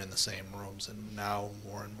people weren't in the same rooms, and now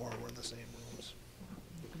more and more we're in the same rooms.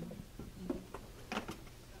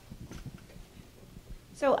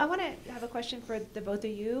 So I want to have a question for the both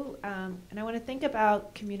of you, and I want to think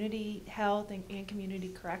about community health and community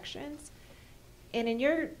corrections. And in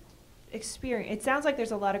your experience, it sounds like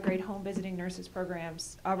there's a lot of great home visiting nurses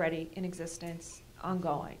programs already in existence,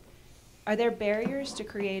 ongoing. Are there barriers to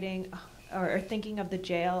creating or thinking of the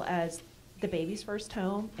jail as the baby's first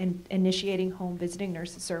home and initiating home visiting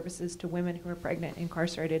nurses services to women who are pregnant,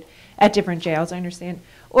 incarcerated at different jails, I understand,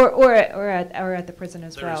 or at the prison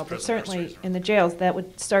as well, but certainly in the jails that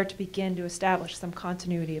would start to begin to establish some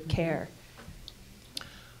continuity of care?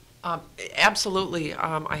 Absolutely.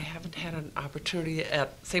 I haven't had an opportunity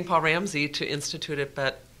at St. Paul Ramsey to institute it,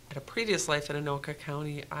 but at a previous life in Anoka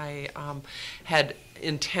County, I had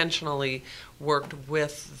intentionally worked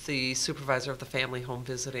with the supervisor of the family home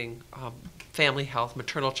visiting family health,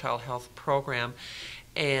 maternal child health program,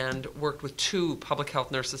 and worked with 2 public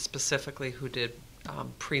health nurses specifically who did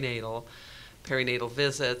prenatal, perinatal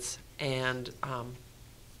visits, and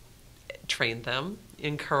trained them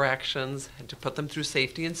in corrections, had to put them through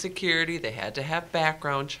safety and security. They had to have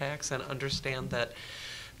background checks and understand that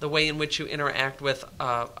the way in which you interact with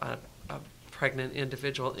a pregnant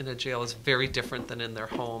individual in a jail is very different than in their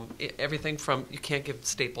home. Everything from, you can't give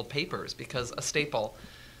stapled papers because a staple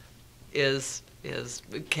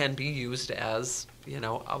can be used as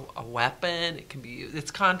a weapon. It can be used,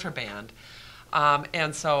 it's contraband.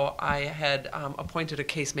 And so I had appointed a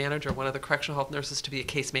case manager, one of the correctional health nurses, to be a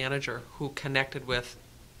case manager who connected with,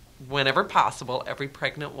 whenever possible, every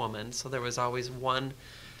pregnant woman. So there was always one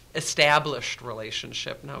established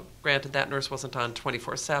relationship. Now, granted, that nurse wasn't on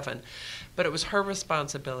 24/7, but it was her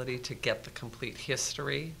responsibility to get the complete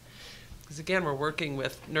history. Because again, we're working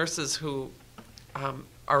with nurses who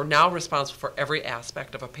are now responsible for every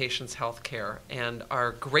aspect of a patient's health care and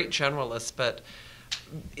are great generalists, but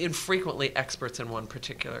infrequently experts in one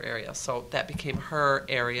particular area. So that became her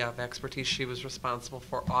area of expertise. She was responsible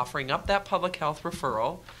for offering up that public health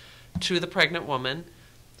referral to the pregnant woman,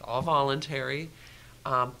 all voluntary,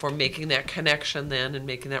 for making that connection then and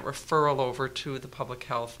making that referral over to the public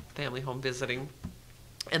health family home visiting.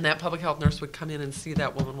 And that public health nurse would come in and see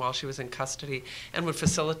that woman while she was in custody and would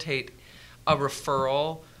facilitate a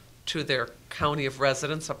referral to their county of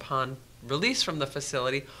residence upon release from the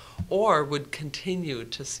facility, or would continue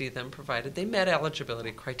to see them provided they met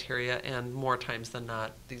eligibility criteria, and more times than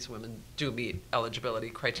not, these women do meet eligibility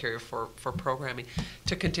criteria for programming,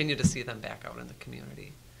 to continue to see them back out in the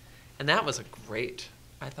community. And that was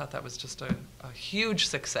I thought that was just a huge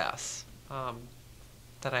success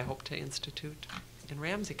that I hope to institute in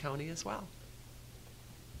Ramsey County as well.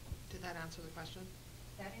 Did that answer the question?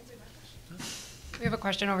 That answered my question. We have a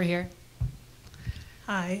question over here.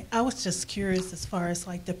 Hi, I was just curious as far as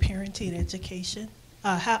like the parenting education.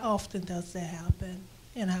 How often does that happen?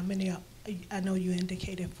 And how many, I know you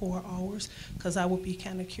indicated 4 hours, because I would be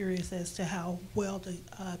kind of curious as to how well the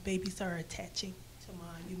babies are attaching to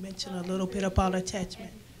mine. You mentioned a little bit about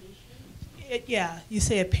attachment. Yeah, you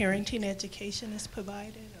said parenting education is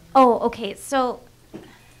provided? Oh, okay, so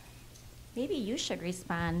maybe you should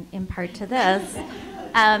respond in part to this.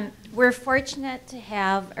 We're fortunate to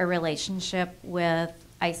have a relationship with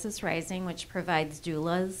ISIS Rising, which provides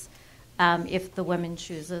doulas if the woman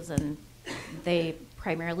chooses, and they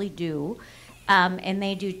primarily do. And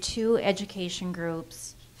they do 2 education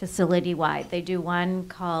groups facility-wide. They do one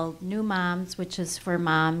called New Moms, which is for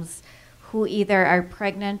moms who either are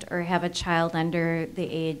pregnant or have a child under the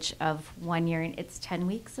age of 1 year, and it's 10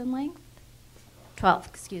 weeks in length? 12,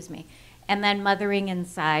 excuse me. And then Mothering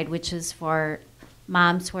Inside, which is for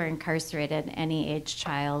moms who are incarcerated, any age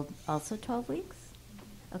child, also 12 weeks?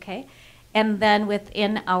 Okay. And then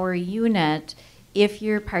within our unit, if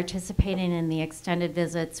you're participating in the extended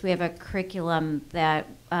visits, we have a curriculum that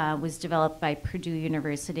was developed by Purdue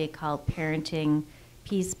University called Parenting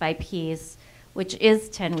Piece by Piece, which is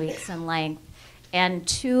 10 weeks in length. And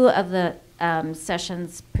 2 of the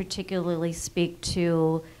sessions particularly speak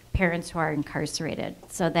to parents who are incarcerated.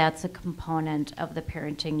 So that's a component of the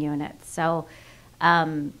parenting unit. So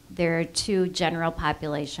there are 2 general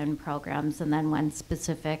population programs and then one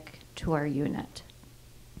specific to our unit.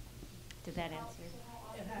 Did that answer?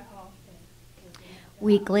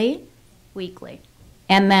 Weekly.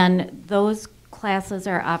 And then those classes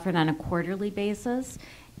are offered on a quarterly basis.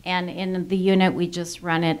 And in the unit, we just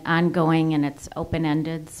run it ongoing, and it's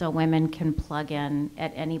open-ended, so women can plug in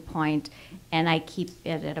at any point, and I keep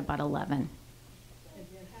it at about 11. And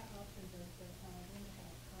then how often does the women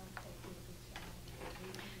have contact with the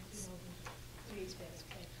child?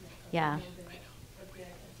 Yeah.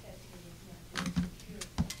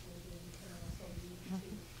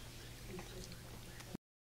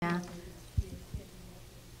 Yeah.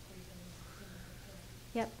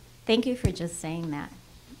 Yep. Thank you for just saying that.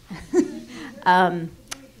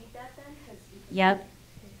 Yep.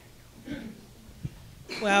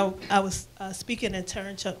 Well, I was speaking in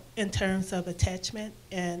terms of attachment,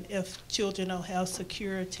 and if children don't have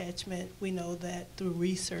secure attachment, we know that through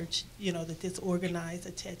research, that this organized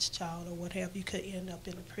attached child or what have you could end up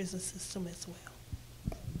in the prison system as well.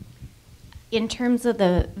 In terms of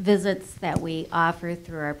the visits that we offer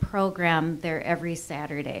through our program, they're every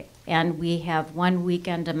Saturday. And we have 1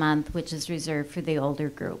 weekend a month, which is reserved for the older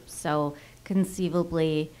group. So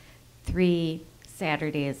conceivably 3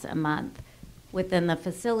 Saturdays a month. Within the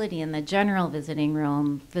facility, in the general visiting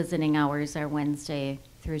room, visiting hours are Wednesday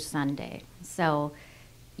through Sunday. So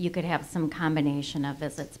you could have some combination of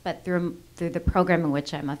visits. But through the program in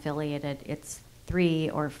which I'm affiliated, it's 3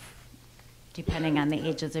 or depending on the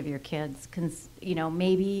ages of your kids,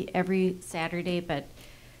 maybe every Saturday, but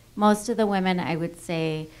most of the women, I would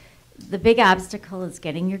say, the big obstacle is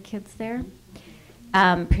getting your kids there,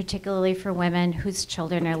 particularly for women whose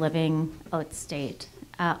children are living outstate.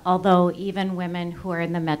 Although even women who are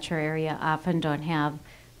in the metro area often don't have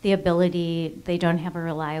the ability, they don't have a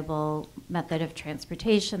reliable method of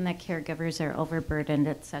transportation, that caregivers are overburdened,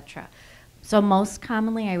 etc. So most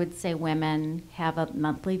commonly, I would say women have a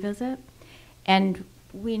monthly visit. And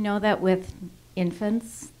we know that with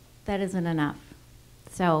infants, that isn't enough.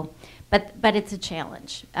 So, but it's a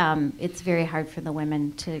challenge. It's very hard for the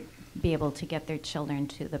women to be able to get their children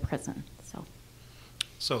to the prison.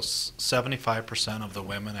 So 75% of the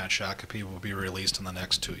women at Shakopee will be released in the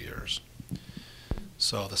next 2 years.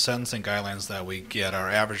 So the sentencing guidelines that we get,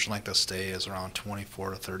 our average length of stay is around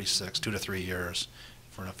 24 to 36, 2 to 3 years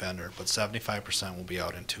for an offender, but 75% will be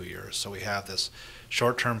out in 2 years. So we have this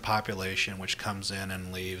short-term population which comes in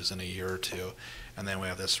and leaves in a year or 2, and then we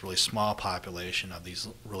have this really small population of these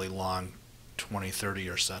really long 20,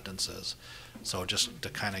 30-year sentences. So just to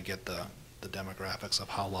kind of get the demographics of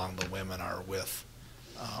how long the women are with,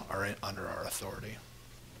 under our authority.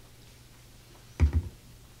 How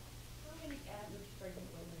many average pregnant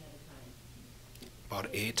women at a time? About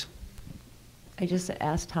 8. I just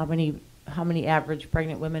asked how many average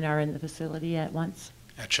pregnant women are in the facility at once?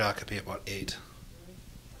 At Shakopee, about 8.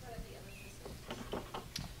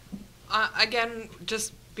 Again,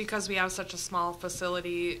 just because we have such a small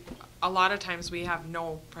facility, a lot of times we have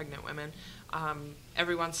no pregnant women.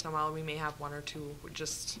 Every once in a while we may have 1 or 2 who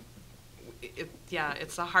just,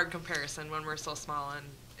 it's a hard comparison when we're so small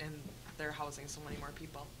and they're housing so many more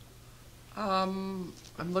people. I'm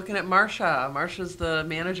looking at Marcia. Marcia's the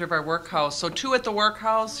manager of our workhouse. So 2 at the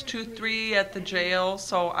workhouse, 2, 3 at the jail.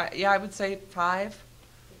 So I would say 5.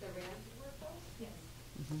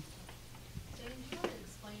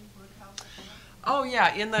 Oh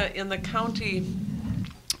yeah, in the county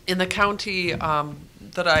that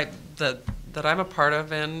I'm a part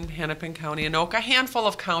of in Hennepin County, Anoka, a handful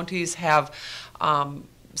of counties have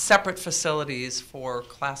separate facilities for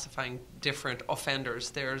classifying different offenders.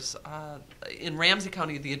 There's in Ramsey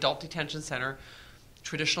County, the Adult Detention Center,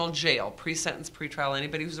 traditional jail, pre-sentence, pre-trial.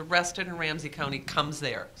 Anybody who's arrested in Ramsey County comes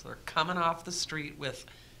there. So they're coming off the street with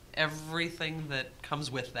everything that comes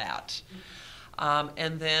with that.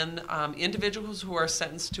 And then individuals who are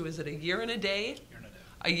sentenced to, is it a year and a day?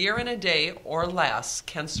 A year and a day or less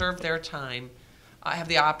can serve their time, have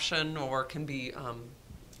the option, or can be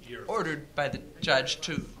ordered by the judge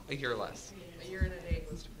to a year or less. A year and a day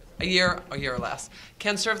goes to prison. A year or less,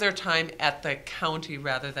 can serve their time at the county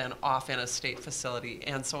rather than off in a state facility.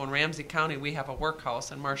 And so in Ramsey County, we have a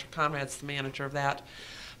workhouse, and Marcia Conrad's the manager of that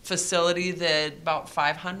facility, that about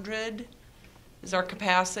 500 is our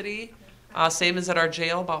capacity. Same as at our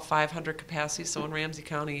jail, about 500 capacity, so in Ramsey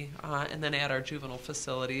County. And then at our juvenile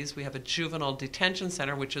facilities, we have a juvenile detention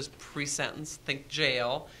center, which is pre-sentence, think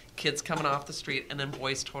jail, kids coming off the street, and then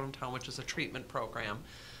Boys Totem Town, which is a treatment program.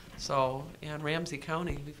 So in Ramsey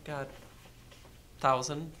County, we've got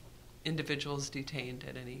 1,000 individuals detained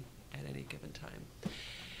at any given time.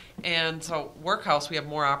 And so workhouse, we have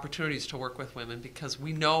more opportunities to work with women because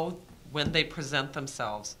we know when they present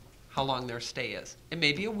themselves how long their stay is. It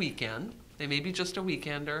may be a weekend. They may be just a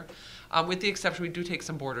weekender. With the exception, we do take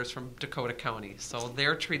some boarders from Dakota County. So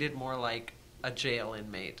they're treated more like a jail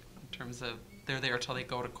inmate in terms of they're there till they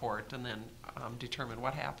go to court and then determine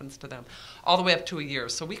what happens to them, all the way up to a year.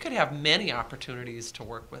 So we could have many opportunities to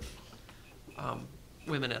work with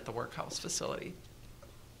women at the workhouse facility.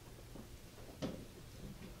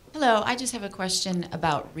 Hello, I just have a question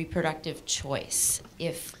about reproductive choice.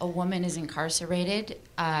 If a woman is incarcerated,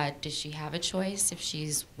 does she have a choice if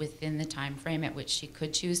she's within the time frame at which she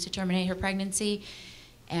could choose to terminate her pregnancy?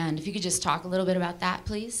 And if you could just talk a little bit about that,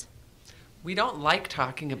 please. We don't like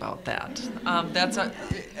talking about that.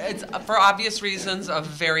 It's for obvious reasons a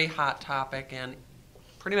very hot topic, and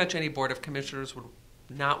pretty much any board of commissioners would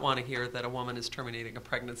not want to hear that a woman is terminating a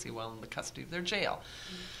pregnancy while in the custody of their jail.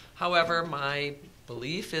 However, my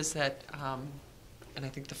belief is that, and I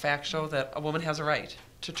think the facts show that a woman has a right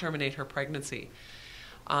to terminate her pregnancy.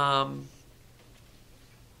 I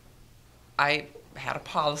had a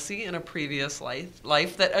policy in a previous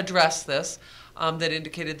life that addressed this, that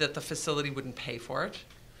indicated that the facility wouldn't pay for it,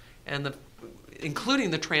 and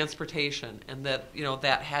including the transportation, and that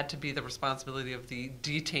that had to be the responsibility of the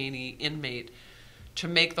detainee inmate to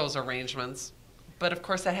make those arrangements. But of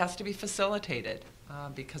course, that has to be facilitated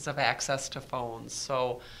because of access to phones.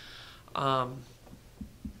 So, knock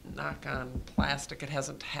on plastic, it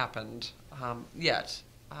hasn't happened yet.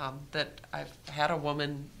 That I've had a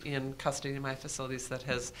woman in custody in my facilities that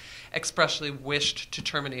has expressly wished to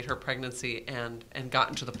terminate her pregnancy and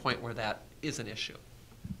gotten to the point where that is an issue.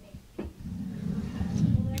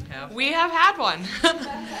 We have had one.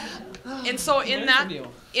 And so in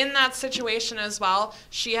that situation as well,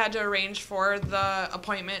 she had to arrange for the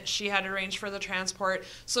appointment, she had to arrange for the transport.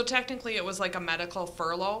 So technically it was like a medical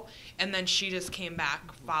furlough, and then she just came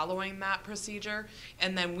back following that procedure.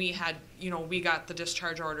 And then we had, we got the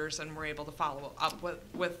discharge orders and were able to follow up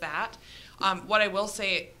with that. What I will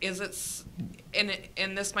say is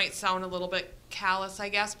and this might sound a little bit callous, I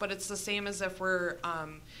guess, but it's the same as if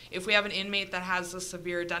if we have an inmate that has a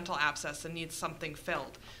severe dental abscess and needs something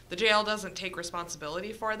filled. The jail doesn't take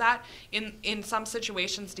responsibility for that. In some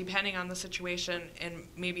situations, depending on the situation and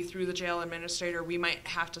maybe through the jail administrator, we might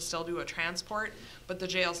have to still do a transport, but the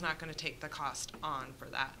jail's not going to take the cost on for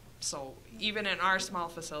that. So even in our small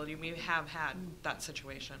facility, we have had that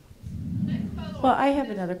situation. Well, I have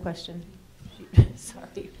another question.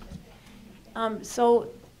 Sorry. So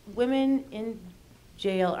women in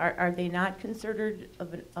jail, are they not considered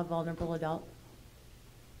a vulnerable adult?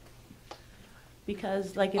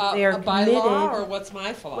 Because, like, if they're by committed, law, or what's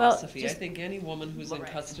my philosophy? Well, I think any woman who's in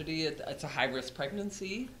custody, it's a high-risk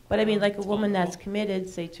pregnancy. But I mean, like a woman that's committed,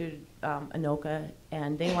 say to Anoka,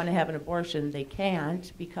 and they want to have an abortion, they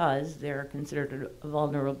can't because they're considered a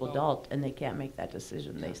vulnerable adult, and they can't make that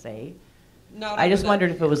decision. They say. No, I just wondered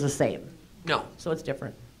if it was the same. No. So it's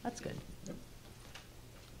different. That's good.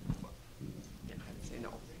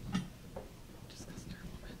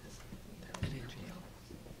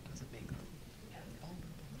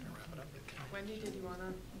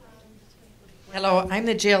 Hello, I'm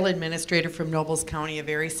the jail administrator from Nobles County, a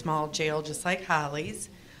very small jail just like Holly's.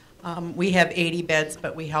 We have 80 beds,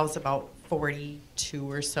 but we house about 42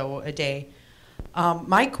 or so a day.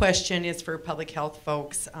 My question is for public health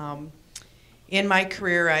folks. In my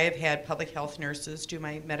career, I have had public health nurses do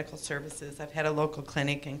my medical services. I've had a local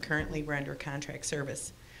clinic, and currently we're under contract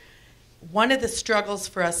service. One of the struggles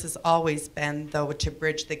for us has always been, though, to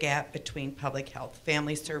bridge the gap between public health,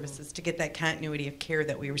 family services, to get that continuity of care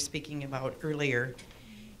that we were speaking about earlier.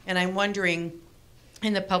 And I'm wondering,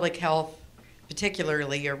 in the public health,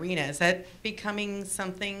 particularly arena, is that becoming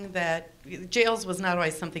something that, jails was not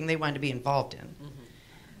always something they wanted to be involved in. Mm-hmm.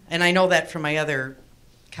 And I know that from my other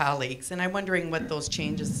colleagues, and I'm wondering what those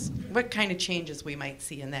changes, what kind of changes we might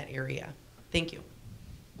see in that area. Thank you.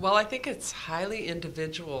 Well, I think it's highly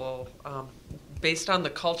individual, based on the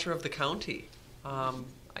culture of the county.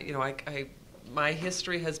 You know, my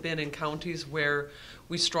history has been in counties where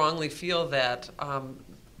we strongly feel that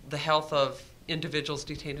the health of individuals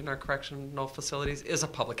detained in our correctional facilities is a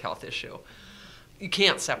public health issue. You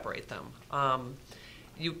can't separate them.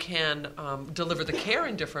 You can deliver the care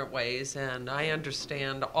in different ways, and I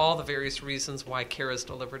understand all the various reasons why care is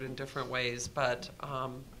delivered in different ways, but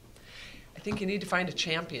I think you need to find a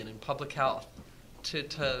champion in public health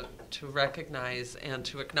to recognize and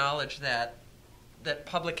to acknowledge that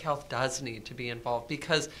public health does need to be involved,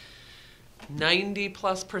 because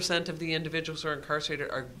 90+% of the individuals who are incarcerated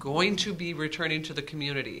are going to be returning to the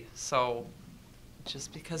community. So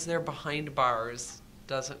just because they're behind bars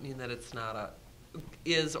doesn't mean that it's not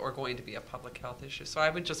is or going to be a public health issue. So I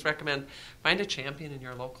would just recommend find a champion in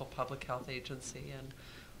your local public health agency and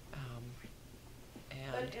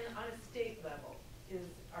But on a state level,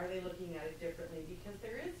 are they looking at it differently? Because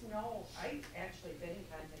there is no, I've actually been in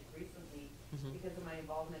contact recently because of my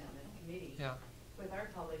involvement on the committee with our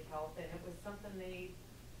public health, and it was something they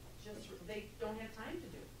don't have time to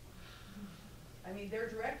do. I mean, their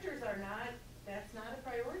directors are not, that's not a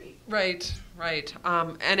priority. Right.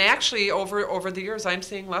 And actually, over the years, I'm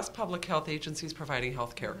seeing less public health agencies providing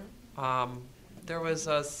health care. There was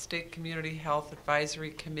a state community health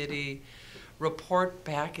advisory committee report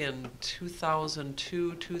back in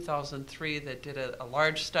 2002, 2003 that did a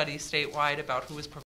large study statewide about who was